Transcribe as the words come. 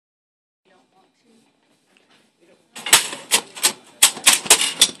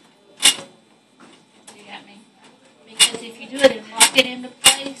do it and lock it into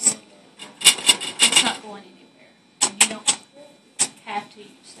place, it's not going anywhere. And you don't have to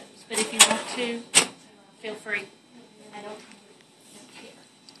use those. But if you want to, feel free. I don't care.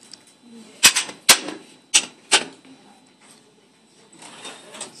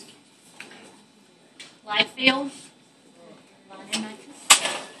 Light field. Line in my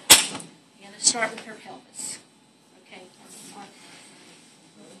cassette. You're going to start with her pelvis. Okay.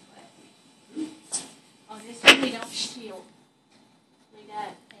 On this one, we don't shield. We got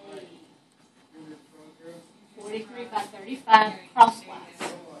a 43 by 35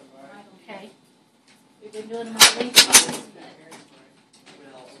 crosswise. Okay. We've been doing them on lengthwise.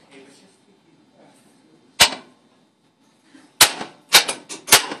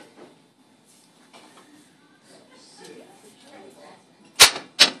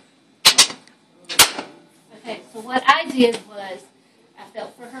 Okay, so what I did was I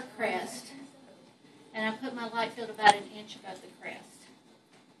felt for her crest, and I put my light field about an inch above the crest.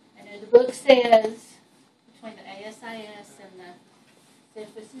 I know the book says between the ASIS and the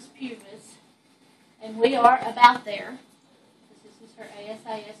symphysis pubis, and we are about there. This is her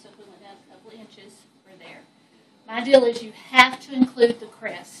ASIS, so if we went down a couple of inches, we're there. My deal is you have to include the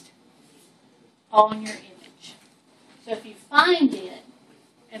crest on your image. So if you find it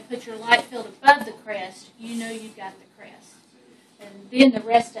and put your light field above the crest, you know you've got the crest. And then the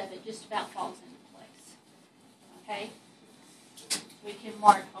rest of it just about falls into place. Okay? We can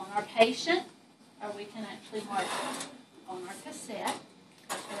mark on our patient, or we can actually mark on our cassette,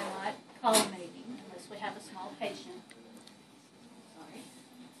 because we're not collimating unless we have a small patient. Sorry.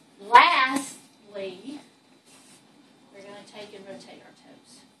 Lastly, we're going to take and rotate our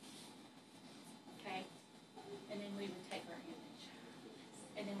toes. Okay? And then we would take our image.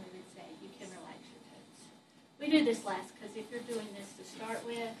 And then we would say, you can relax your toes. We do this last because if you're doing this to start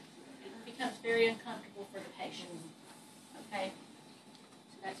with, it becomes very uncomfortable for the patient. Okay?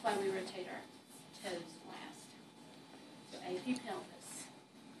 So that's why we rotate our toes last. So AP pelvis.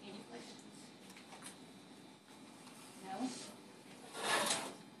 Any questions? No?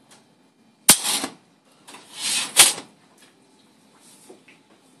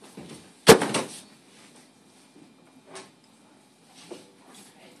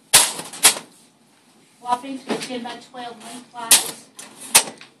 Swapping to a 10 by 12 lengthwise.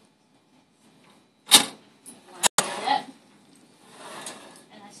 Lined up.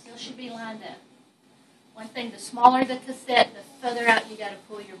 And I still should be lined up. One thing, the smaller the cassette, the further out you got to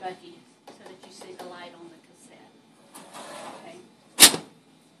pull your bucky so that you see the light on the cassette. Okay.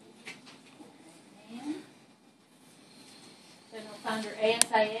 And then we'll find your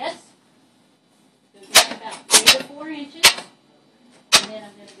ASIS. Go back about 3 to 4 inches. And then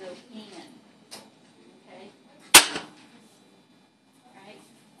I'm going to go in.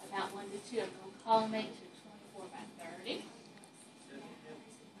 About 1 to 2. I'm going to collimate to 24 by 30.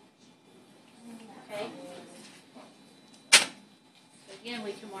 Okay. So again,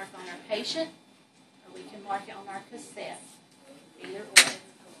 we can mark on our patient, or we can mark it on our cassette. Either or.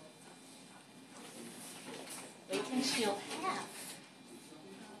 We can shield half.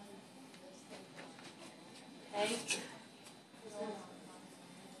 Okay.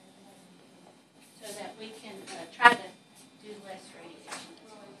 So that we can try to do less radiation.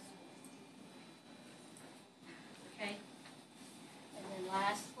 Okay? And then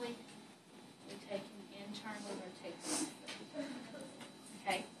lastly, we take an internally rotate.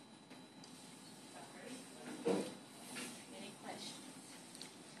 Okay? Any questions?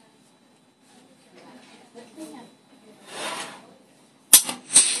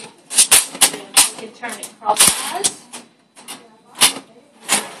 You can turn it crosswise.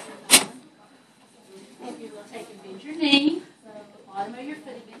 If you will take and bend your knee, the bottom of your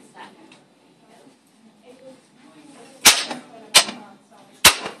foot against that.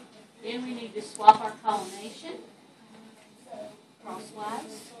 Then we need to swap our collimation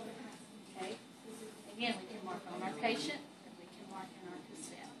crosswise. Okay. Again, we can mark on our patient, and we can mark in our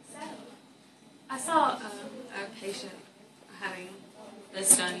cassette. I saw a patient having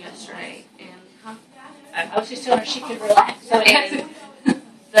this done yesterday, and I was just telling her she could relax. So and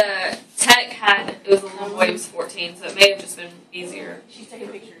the tech had, it was a little boy, he was 14, so it may have just been easier. She's taking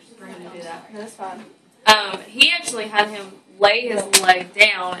pictures For him to do that. No, that's fine. He actually had him lay his leg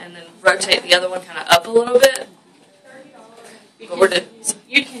down and then rotate the other one kind of up a little bit. You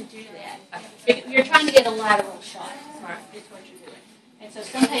can do that. Okay. You're trying to get a lateral shot. Right. Is what you're doing. And so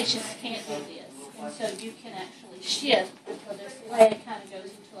some patients can't do this. And so you can actually shift until this leg kind of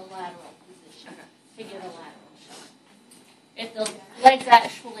goes into a lateral position to get a lateral shot. If the leg's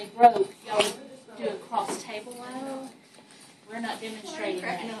actually broke, y'all would do a cross table lateral. We're not demonstrating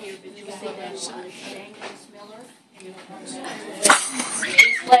that here, but you'll see that shot. James Miller This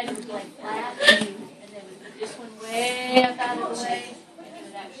leg would lay flat, and then we put this one way up out of the way, and it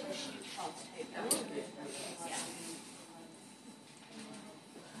would actually shoot across too. Yeah.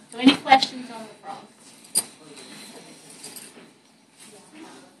 So any questions on the frog?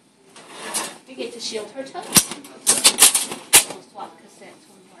 We get to shield her toes. We'll swap cassettes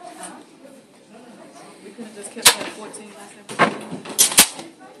one more time. We could have just kept that 14 by 17.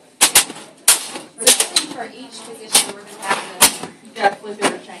 For each position, we're going to have to flip it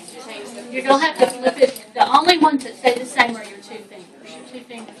or change it. You're going to have to flip it. The only ones that stay the same are your two fingers. Your two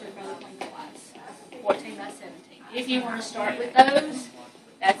fingers are both lengthwise, 14 by 17. If you want to start with those,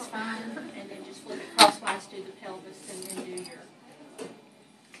 that's fine. And then just flip it crosswise, do the pelvis, and then do your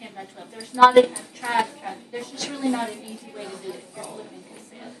 10 by 12. There's not a, I've tried. There's just really not an easy way to do it. You're flipping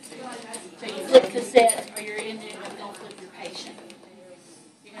cassettes. So you flip cassettes, or you're in there and don't flip your patient.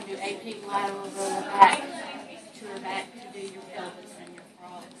 You're going to do AP lateral, roll back to her back to do your pelvis and your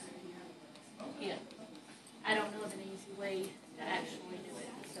frogs. Yeah. I don't know of an easy way to actually do it.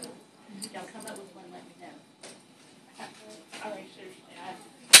 So y'all come up with one, let me know. All right, seriously.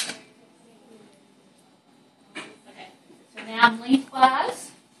 Okay. So now I'm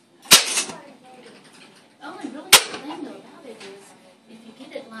lengthwise. The only really good thing though about it is if you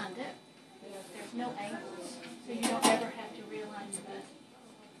get it lined up, there's no angles. So you don't ever have to realign your butt.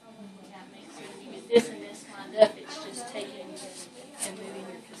 That makes sense. When you get this and this lined up, it's just taking and moving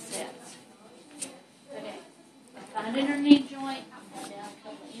your cassettes. Okay. I'm finding her knee joint. I'm down a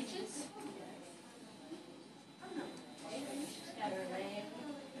couple of inches. She's got her leg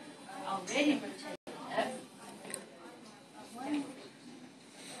already rotated up.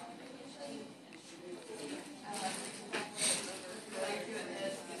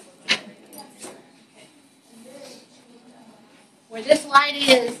 Where this light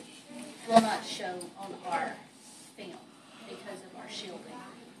is will not show on our film because of our shielding.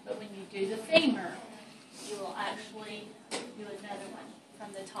 But when you do the femur, you will actually do another one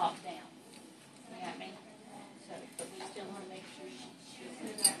from the top down. You got me? So, but we still want to make sure she's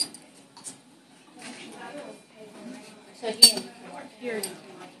shielded. So again, you can mark here and you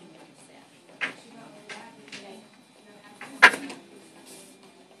can mark in your cassette. Okay.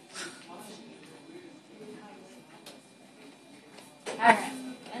 All right,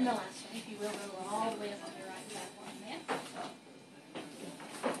 and the last one, if you will, roll all the way up on your right back line there.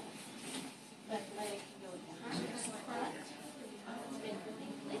 Left leg can go behind the front. Bend your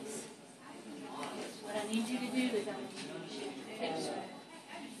knee, please. What I need you to do is I want you to shift your hips.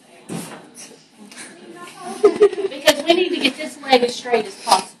 Because we need to get this leg as straight as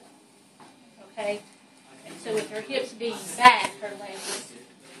possible. Okay? And so with her hips being back, her leg is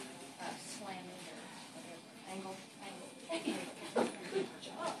slamming or whatever. Angle.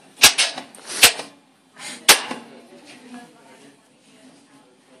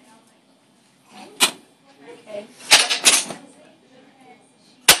 Okay.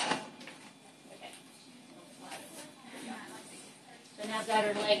 So now I've got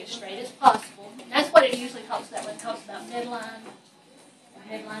her leg as straight as possible. That's what it usually talks about when it talks about midline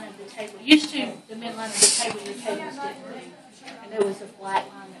of the table. Used to, the midline of the table, your tables didn't move. And there was a flat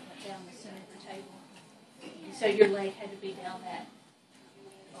line that went down the center of the table. And so your leg had to be down that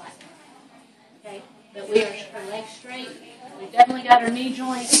flat line. Okay? But we are her leg straight. We've definitely got her knee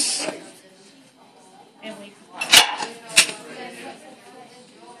joint. And we